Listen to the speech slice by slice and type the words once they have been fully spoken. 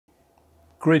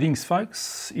Greetings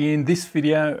folks, in this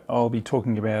video I'll be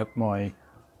talking about my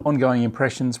ongoing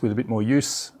impressions with a bit more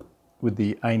use with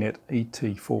the Anet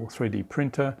ET4 3D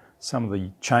printer, some of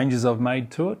the changes I've made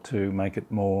to it to make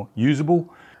it more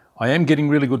usable. I am getting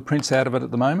really good prints out of it at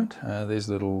the moment. There's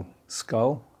a little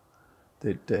skull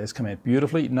that has come out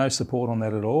beautifully, no support on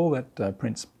that at all. That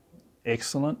print's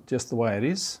excellent just the way it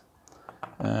is.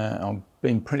 I've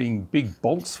been printing big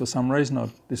bolts for some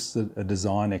reason. This is a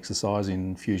design exercise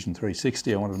in Fusion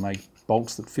 360. I wanted to make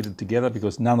bolts that fitted together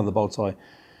because none of the bolts I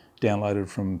downloaded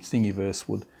from Thingiverse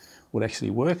would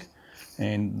actually work,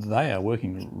 and they are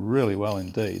working really well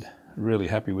indeed. Really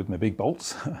happy with my big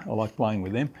bolts. I like playing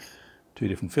with them. 2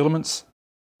 different filaments,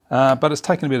 but it's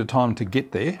taken a bit of time to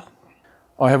get there.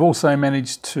 I have also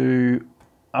managed to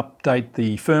update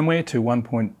the firmware to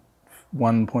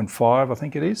 1.5, I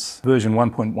think it is, version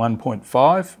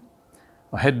 1.1.5.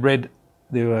 I had read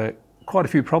there were quite a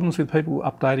few problems with people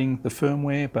updating the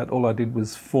firmware, but all I did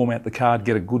was format the card,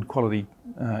 get a good quality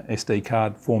SD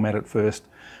card, format it first,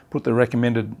 put the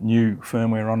recommended new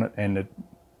firmware on it, and it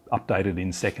updated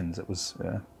in seconds. It was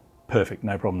perfect,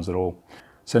 no problems at all.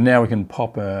 So now we can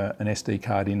pop an SD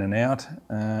card in and out,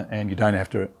 and you don't have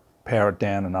to power it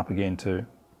down and up again to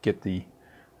get the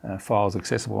files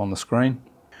accessible on the screen.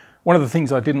 One of the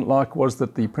things I didn't like was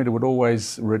that the printer would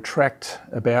always retract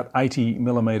about 80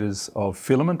 millimeters of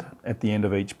filament at the end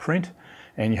of each print,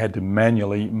 and you had to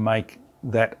manually make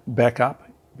that back up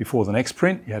before the next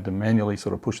print. You had to manually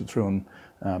sort of push it through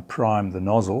and prime the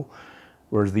nozzle,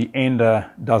 whereas the Ender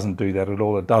doesn't do that at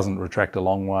all. It doesn't retract a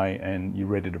long way, and you're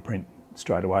ready to print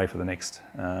straight away for the next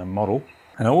model.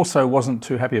 And I also wasn't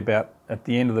too happy about, at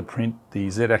the end of the print, the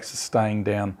Z-axis staying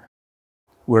down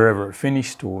wherever it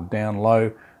finished or down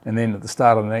low, and then at the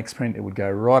start of the next print it would go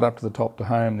right up to the top to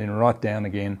home, then right down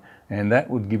again, and that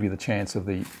would give you the chance of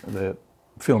the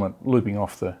filament looping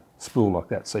off the spool like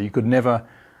that. So you could never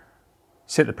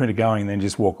set the printer going and then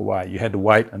just walk away. You had to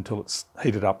wait until it's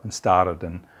heated up and started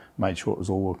and made sure it was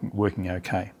all working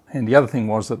okay. And the other thing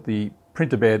was that the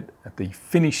printer bed at the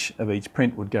finish of each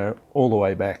print would go all the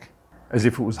way back, as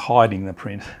if it was hiding the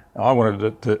print. I wanted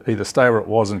it to either stay where it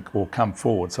was or come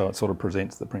forward, so it sort of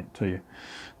presents the print to you.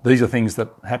 These are things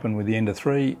that happen with the Ender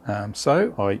 3,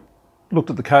 so I looked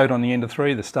at the code on the Ender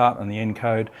 3, the start and the end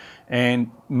code,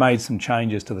 and made some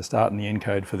changes to the start and the end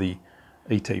code for the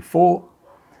ET4,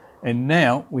 and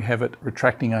now we have it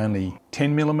retracting only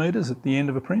 10 millimeters at the end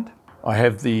of a print. I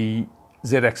have the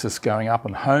Z-axis going up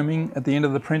and homing at the end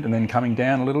of the print and then coming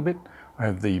down a little bit. I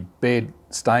have the bed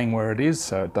staying where it is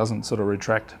so it doesn't sort of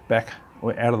retract back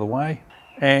or out of the way.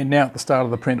 And now at the start of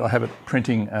the print I have it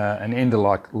printing an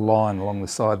Ender-like line along the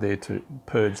side there to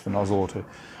purge the nozzle or to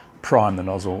prime the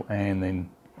nozzle, and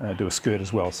then do a skirt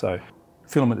as well. So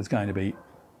filament is going to be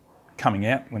coming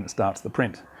out when it starts the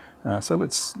print. So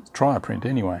let's try a print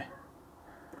anyway.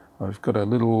 I've got a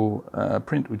little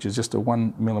print which is just a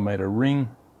 1 millimeter ring.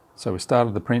 So we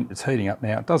started the print, it's heating up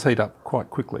now. It does heat up quite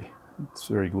quickly. It's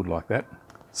very good like that.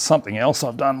 Something else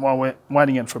I've done while we're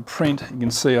waiting it for print, you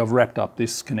can see I've wrapped up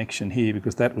this connection here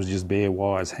because that was just bare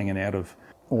wires hanging out of,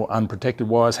 or unprotected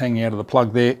wires hanging out of the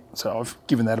plug there. So I've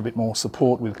given that a bit more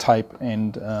support with tape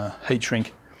and heat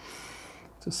shrink,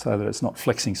 just so that it's not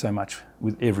flexing so much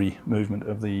with every movement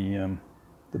of the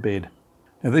bed.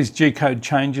 Now these G-code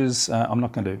changes, I'm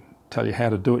not going to tell you how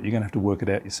to do it. You're going to have to work it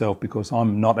out yourself because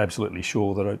I'm not absolutely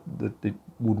sure that it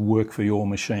would work for your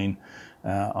machine.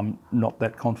 I'm not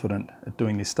that confident at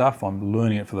doing this stuff. I'm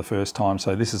learning it for the first time,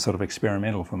 so this is sort of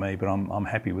experimental for me, but I'm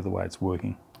happy with the way it's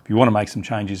working. If you want to make some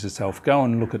changes yourself, go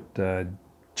and look at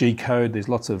G-code. There's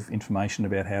lots of information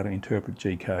about how to interpret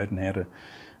G-code and how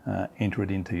to enter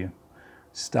it into your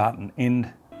start and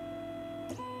end.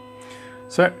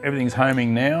 So everything's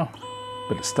homing now,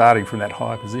 but it's starting from that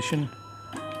high position,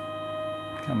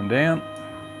 coming down.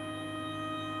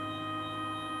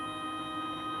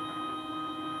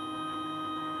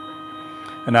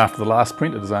 And after the last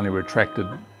print, it has only retracted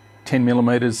 10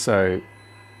 millimeters, so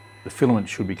the filament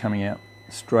should be coming out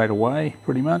straight away,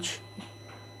 pretty much.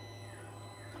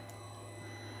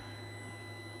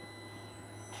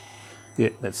 Yeah,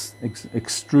 that's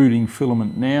extruding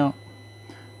filament now.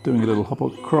 Doing a little hop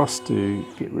across to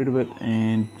get rid of it,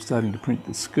 and starting to print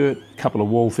the skirt. A couple of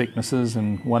wall thicknesses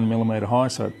and 1 millimeter high,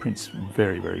 so it prints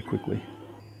very, very quickly.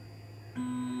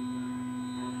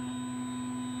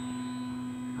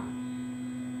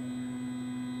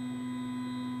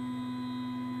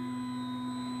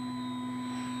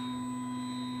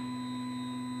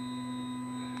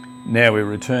 Now we're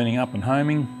returning up and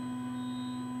homing.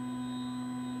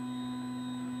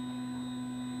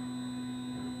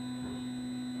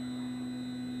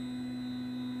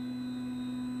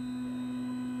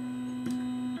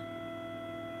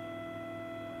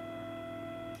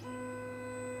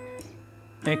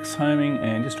 X homing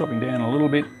and just dropping down a little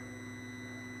bit.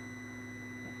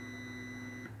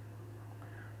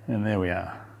 And there we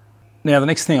are. Now the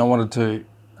next thing I wanted to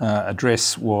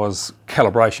address was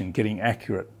calibration, getting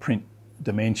accurate print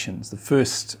dimensions. The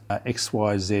first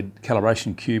XYZ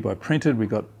calibration cube I printed, we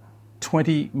got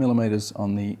 20 millimeters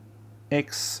on the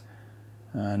X,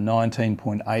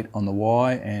 19.8 on the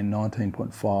Y and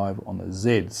 19.5 on the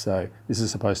Z. So this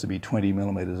is supposed to be 20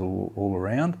 millimeters all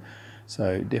around.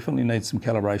 So definitely needs some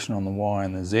calibration on the Y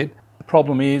and the Z. The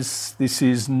problem is this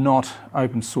is not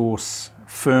open source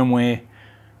firmware,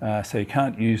 so you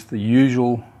can't use the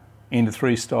usual Ender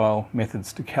 3 style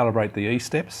methods to calibrate the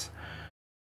E-steps,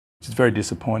 which is very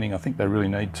disappointing. I think they really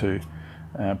need to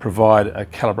provide a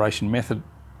calibration method,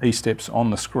 E-steps on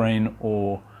the screen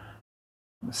or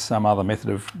some other method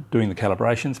of doing the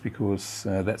calibrations, because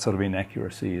that sort of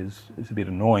inaccuracy is a bit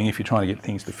annoying if you're trying to get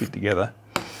things to fit together.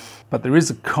 But there is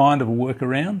a kind of a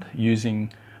workaround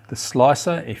using the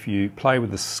slicer. If you play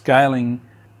with the scaling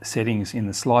settings in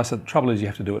the slicer, the trouble is you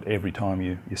have to do it every time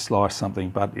you slice something,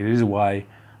 but it is a way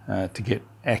to get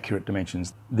accurate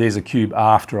dimensions. There's a cube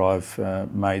after I've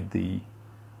made the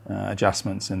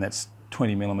adjustments, and that's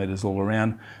 20 millimeters all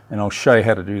around, and I'll show you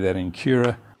how to do that in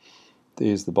Cura.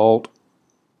 There's the bolt.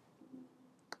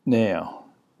 Now,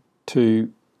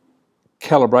 to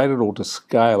calibrate it or to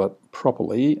scale it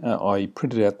properly, I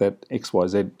printed out that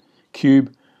XYZ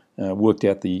cube, worked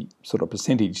out the sort of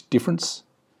percentage difference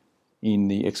in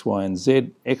the X, Y and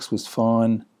Z. X was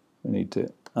fine, we need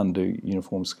to undo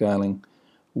uniform scaling.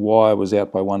 Y was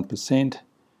out by 1%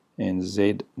 and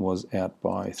Z was out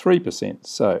by 3%.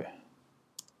 So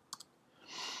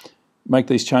make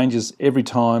these changes every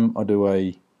time I do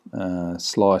a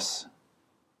slice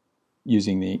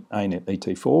using the Anet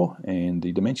ET4 and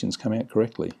the dimensions come out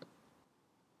correctly.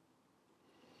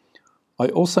 I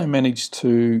also managed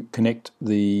to connect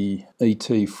the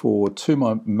ET4 to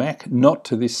my Mac, not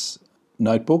to this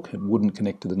notebook. It wouldn't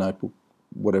connect to the notebook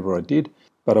whatever I did,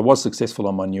 but I was successful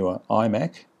on my newer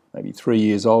iMac, maybe 3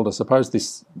 years old. I suppose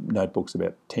this notebook's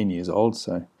about 10 years old,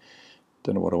 so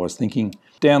don't know what I was thinking.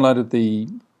 Downloaded the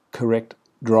correct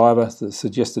driver, the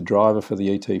suggested driver for the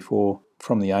ET4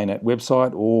 from the Anet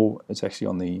website, or it's actually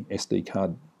on the SD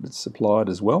card that's supplied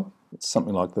as well. It's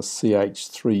something like the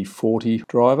CH340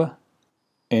 driver.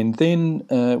 And then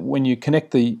when you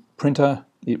connect the printer,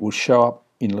 it will show up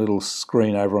in a little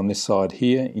screen over on this side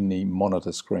here in the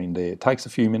monitor screen there. It takes a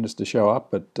few minutes to show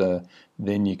up, but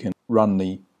then you can run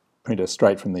the printer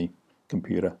straight from the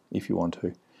computer if you want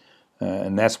to.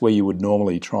 And that's where you would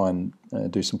normally try and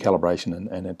do some calibration,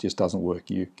 and it just doesn't work.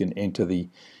 You can enter the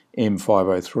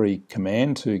M503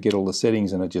 command to get all the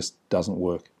settings and it just doesn't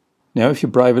work. Now if you're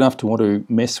brave enough to want to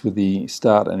mess with the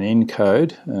start and end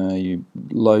code, you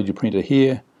load your printer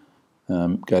here,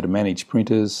 go to Manage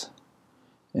Printers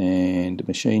and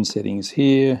Machine Settings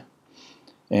here,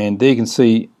 and there you can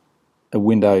see a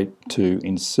window to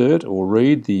insert or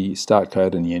read the start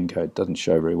code and the end code. It doesn't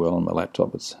show very well on my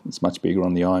laptop, it's much bigger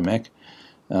on the iMac,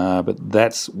 but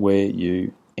that's where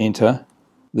you enter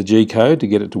the G code to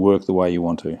get it to work the way you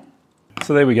want to.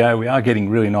 So there we go, we are getting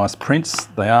really nice prints.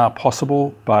 They are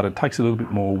possible, but it takes a little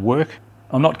bit more work.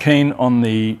 I'm not keen on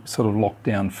the sort of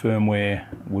lockdown firmware,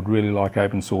 would really like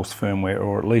open source firmware,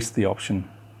 or at least the option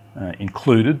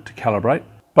included to calibrate,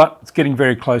 but it's getting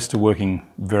very close to working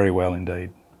very well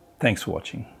indeed. Thanks for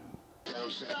watching.